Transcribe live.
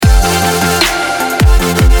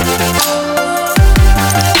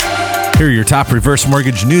Here are your top reverse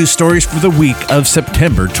mortgage news stories for the week of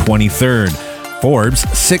September 23rd. Forbes,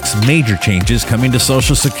 6 major changes coming to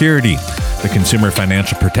Social Security. The Consumer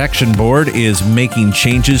Financial Protection Board is making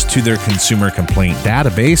changes to their consumer complaint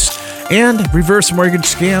database, and reverse mortgage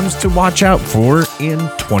scams to watch out for in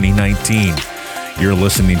 2019. You're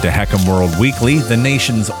listening to HECM World Weekly, the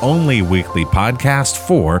nation's only weekly podcast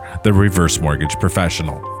for the reverse mortgage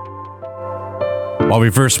professional. While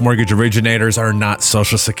reverse mortgage originators are not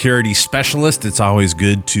Social Security specialists, it's always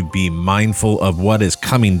good to be mindful of what is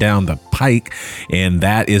coming down the pike, and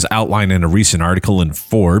that is outlined in a recent article in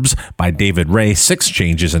Forbes by David Ray. 6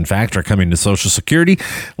 changes, in fact, are coming to Social Security.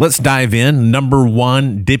 Let's dive in. Number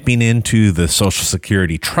 1, dipping into the Social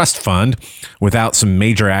Security Trust Fund without some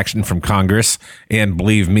major action from Congress, and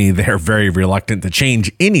believe me, they're very reluctant to change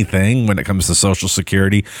anything when it comes to Social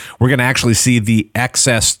Security. We're going to actually see the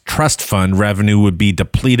excess trust fund revenue would be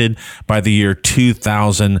depleted by the year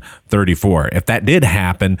 2034. If that did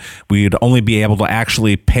happen, we'd only be able to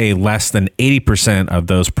actually pay less than 80% of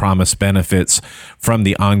those promised benefits from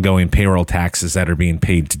the ongoing payroll taxes that are being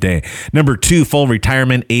paid today. Number 2, full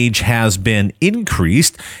retirement age has been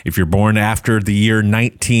increased. If you're born after the year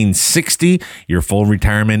 1960, your full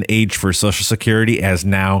retirement age for Social Security is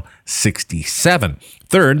now 67.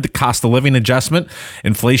 Third, the cost of living adjustment.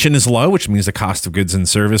 Inflation is low, which means the cost of goods and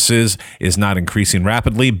services is not increasing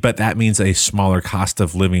rapidly, but that means a smaller cost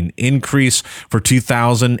of living increase. For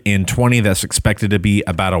 2020, that's expected to be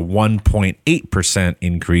about a 1.8%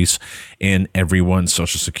 increase in everyone's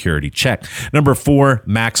Social Security check. Number 4,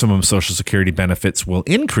 maximum Social Security benefits will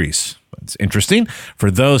increase. It's interesting.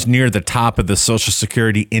 For those near the top of the Social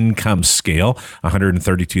Security income scale,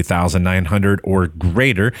 $132,900 or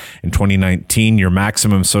greater, in 2019, your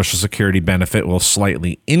maximum Social Security benefit will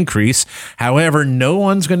slightly increase. However, no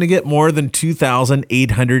one's going to get more than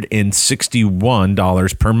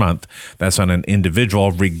 $2,861 per month. That's on an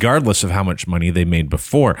individual, regardless of how much money they made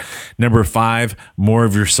before. Number 5, more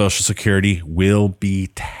of your Social Security will be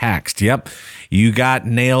taxed. Yep, you got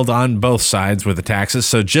nailed on both sides with the taxes.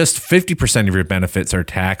 So just 50% of your benefits are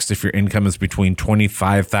taxed if your income is between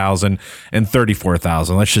 $25,000 and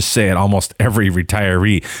 $34,000. Let's just say it, almost every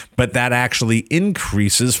retiree. But that actually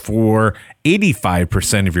increases for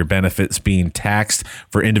 85% of your benefits being taxed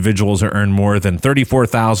for individuals that earn more than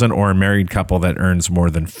 $34,000 or a married couple that earns more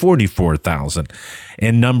than $44,000.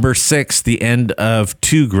 And number 6, the end of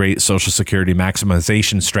 2 great Social Security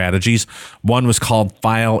maximization strategies. One was called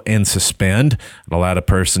File and Suspend. It allowed a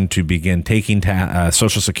person to begin taking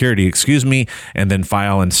Social Security, and then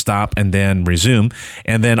file and stop and then resume.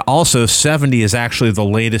 And then also 70 is actually the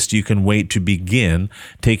latest you can wait to begin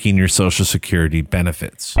taking your Social Security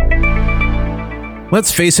benefits.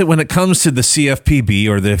 Let's face it, when it comes to the CFPB,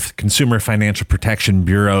 or the Consumer Financial Protection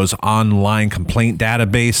Bureau's online complaint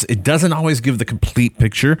database, it doesn't always give the complete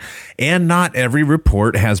picture, and not every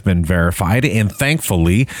report has been verified. And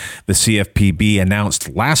thankfully, the CFPB announced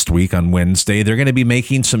last week on Wednesday they're going to be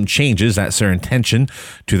making some changes. That's their intention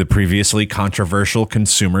to the previously controversial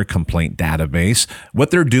consumer complaint database.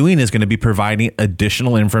 What they're doing is going to be providing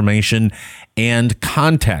additional information and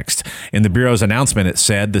context. In the Bureau's announcement, it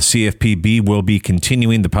said the CFPB will be continuing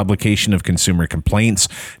the publication of consumer complaints,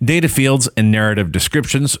 data fields, and narrative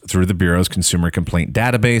descriptions through the Bureau's consumer complaint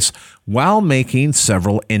database, while making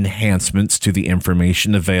several enhancements to the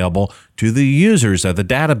information available to the users of the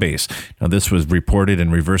database. Now, this was reported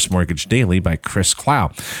in Reverse Mortgage Daily by Chris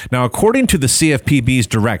Clow. Now, according to the CFPB's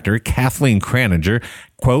director, Kathleen Kraninger,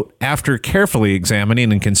 quote, after carefully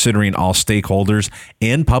examining and considering all stakeholders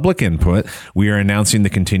and public input, we are announcing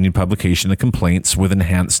the continued publication of complaints with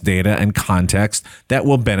enhanced data and context that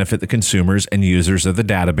will benefit the consumers and users of the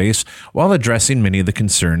database while addressing many of the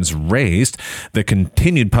concerns raised. The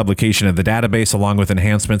continued publication of the database, along with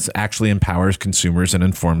enhancements, actually empowers consumers and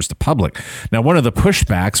informs the public. Now, one of the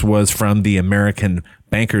pushbacks was from the American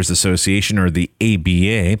Bankers Association, or the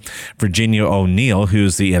ABA. Virginia O'Neill,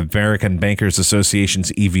 who's the American Bankers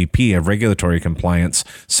Association's EVP of Regulatory Compliance,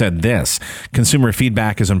 said this: consumer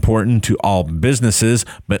feedback is important to all businesses,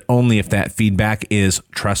 but only if that feedback is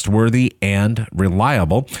trustworthy and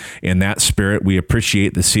reliable. In that spirit, we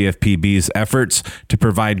appreciate the CFPB's efforts to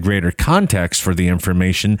provide greater context for the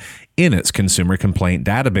information in its consumer complaint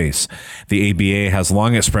database. The ABA has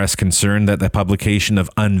long expressed concern that the publication of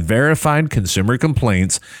unverified consumer complaints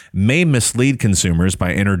may mislead consumers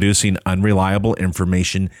by introducing unreliable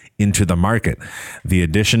information into the market. The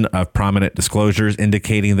addition of prominent disclosures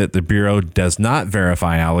indicating that the Bureau does not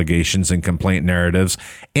verify allegations in complaint narratives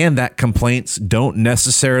and that complaints don't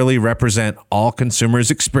necessarily represent all consumers'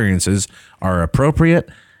 experiences are appropriate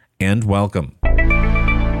and welcome.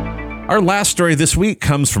 Our last story this week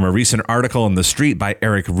comes from a recent article in The Street by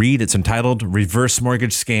Eric Reed. It's entitled Reverse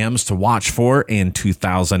Mortgage Scams to Watch For in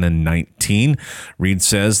 2019. Reed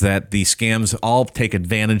says that the scams all take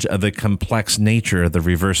advantage of the complex nature of the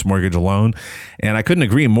reverse mortgage loan. And I couldn't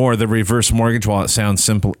agree more. The reverse mortgage, while it sounds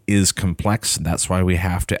simple, is complex. That's why we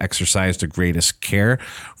have to exercise the greatest care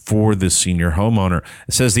for the senior homeowner.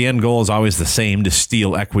 It says the end goal is always the same, to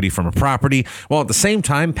steal equity from a property, while at the same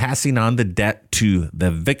time passing on the debt to the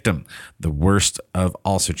victim, the worst of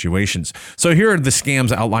all situations. So here are the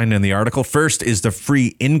scams outlined in the article. First is the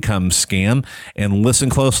free income scam. And listen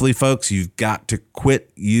closely, folks, you've got to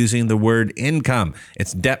quit using the word income.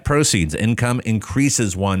 It's debt proceeds. Income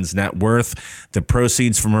increases one's net worth. The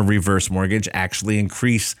proceeds from a reverse mortgage actually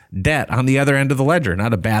increase debt on the other end of the ledger.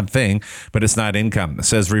 Not a bad thing, but it's not income. It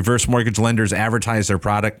says reverse mortgage lenders advertise their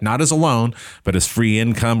product not as a loan, but as free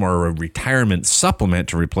income or a retirement supplement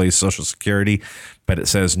to replace Social Security. But it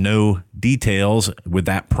says no details with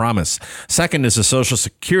that promise. Second is a Social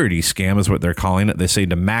Security scam, is what they're calling it. They say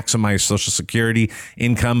to maximize Social Security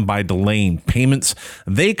income by delaying payments.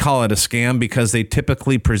 They call it a scam because they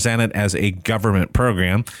typically present it as a government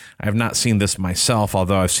program. I have not seen this myself,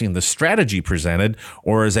 although I've seen the strategy presented,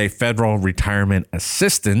 or as a federal retirement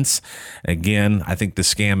assistance. Again, I think the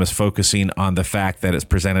scam is focusing on the fact that it's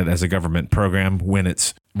presented as a government program when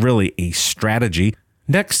it's really a strategy.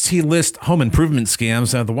 Next, he lists home improvement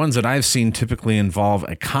scams. Now, the ones that I've seen typically involve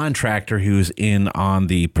a contractor who's in on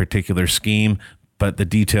the particular scheme, but the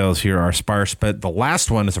details here are sparse. But the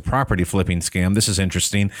last one is a property flipping scam. This is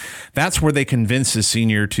interesting. That's where they convince the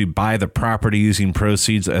senior to buy the property using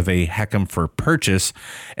proceeds of a HECM for purchase,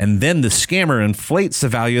 and then the scammer inflates the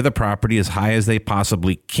value of the property as high as they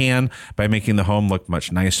possibly can by making the home look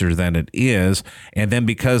much nicer than it is. And then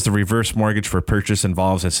because the reverse mortgage for purchase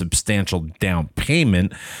involves a substantial down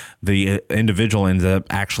payment, the individual ends up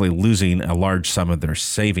actually losing a large sum of their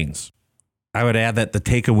savings. I would add that the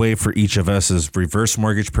takeaway for each of us as reverse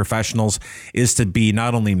mortgage professionals is to be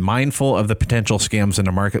not only mindful of the potential scams in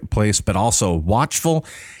the marketplace, but also watchful.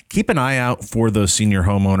 Keep an eye out for those senior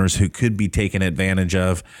homeowners who could be taken advantage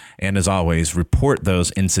of. And as always, report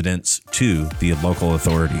those incidents to the local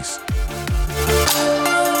authorities.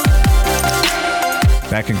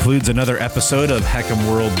 That concludes another episode of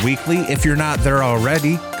HECM World Weekly. If you're not there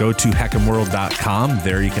already, go to HECMWorld.com.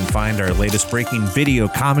 There you can find our latest breaking video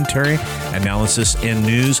commentary, analysis, and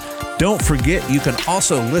news. Don't forget, you can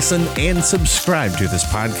also listen and subscribe to this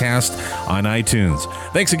podcast on iTunes.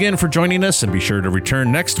 Thanks again for joining us, and be sure to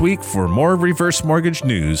return next week for more reverse mortgage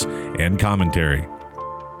news and commentary.